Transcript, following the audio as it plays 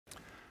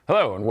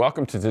Hello and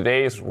welcome to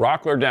today's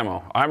Rockler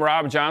demo. I'm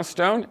Rob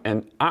Johnstone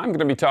and I'm going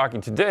to be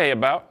talking today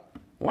about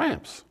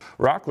lamps.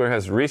 Rockler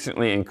has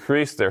recently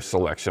increased their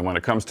selection when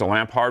it comes to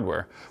lamp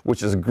hardware,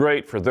 which is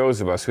great for those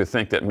of us who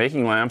think that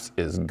making lamps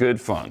is good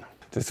fun.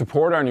 To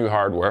support our new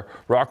hardware,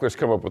 Rockler's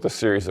come up with a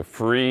series of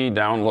free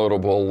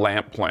downloadable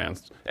lamp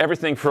plans.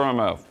 Everything from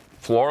a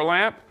floor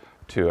lamp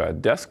to a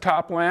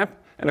desktop lamp,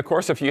 and of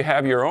course if you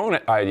have your own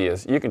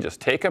ideas, you can just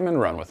take them and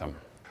run with them.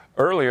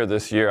 Earlier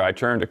this year, I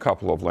turned a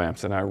couple of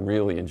lamps and I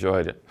really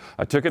enjoyed it.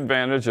 I took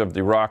advantage of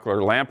the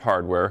Rockler lamp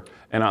hardware,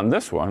 and on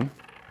this one,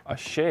 a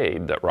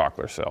shade that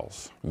Rockler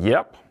sells.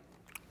 Yep,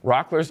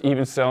 Rockler's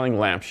even selling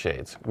lamp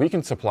shades. We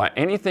can supply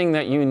anything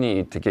that you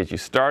need to get you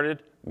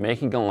started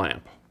making a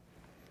lamp.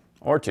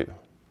 Or two.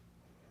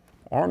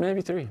 Or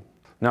maybe three.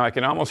 Now I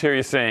can almost hear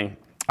you saying,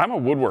 I'm a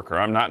woodworker,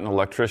 I'm not an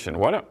electrician.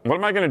 What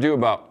am I going to do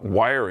about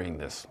wiring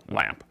this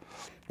lamp?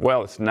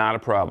 Well, it's not a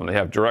problem. They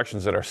have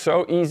directions that are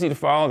so easy to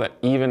follow that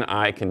even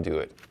I can do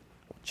it.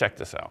 Check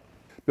this out.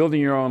 Building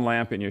your own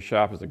lamp in your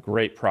shop is a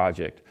great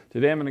project.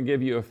 Today I'm going to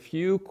give you a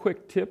few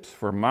quick tips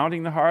for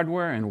mounting the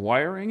hardware and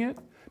wiring it.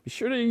 Be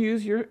sure to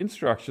use your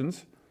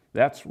instructions.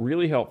 That's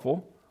really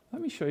helpful.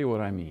 Let me show you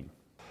what I mean.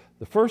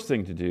 The first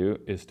thing to do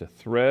is to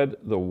thread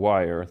the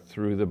wire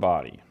through the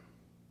body.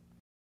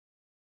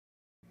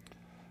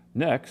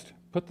 Next,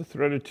 put the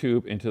threaded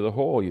tube into the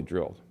hole you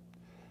drilled.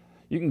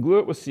 You can glue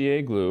it with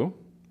CA glue,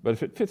 but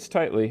if it fits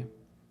tightly,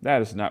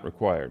 that is not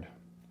required.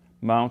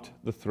 Mount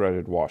the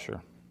threaded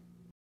washer.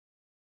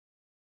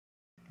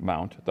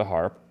 Mount the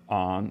harp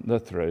on the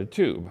threaded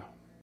tube.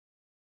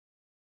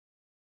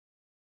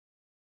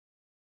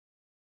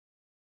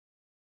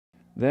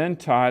 Then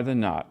tie the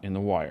knot in the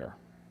wire.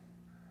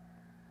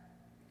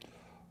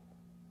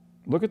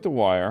 Look at the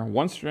wire.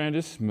 One strand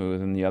is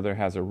smooth and the other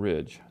has a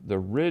ridge. The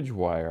ridge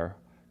wire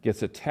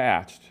gets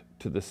attached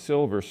to the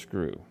silver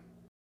screw.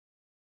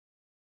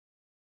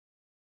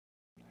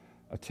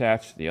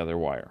 Attach the other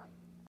wire.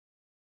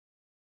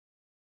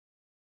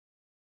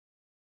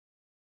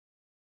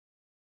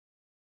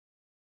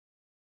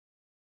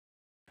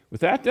 With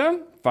that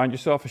done, find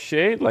yourself a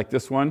shade like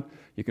this one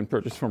you can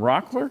purchase from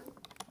Rockler,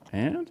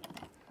 and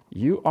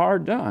you are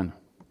done.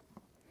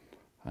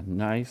 A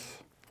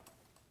nice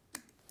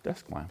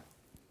desk lamp.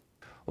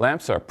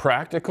 Lamps are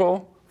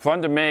practical,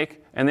 fun to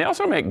make, and they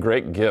also make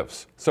great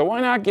gifts. So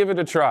why not give it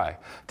a try?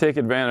 Take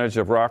advantage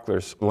of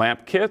Rockler's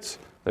lamp kits,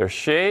 their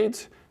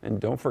shades, and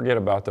don't forget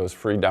about those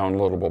free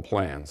downloadable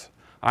plans.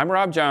 I'm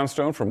Rob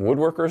Johnstone from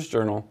Woodworker's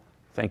Journal.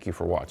 Thank you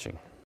for watching.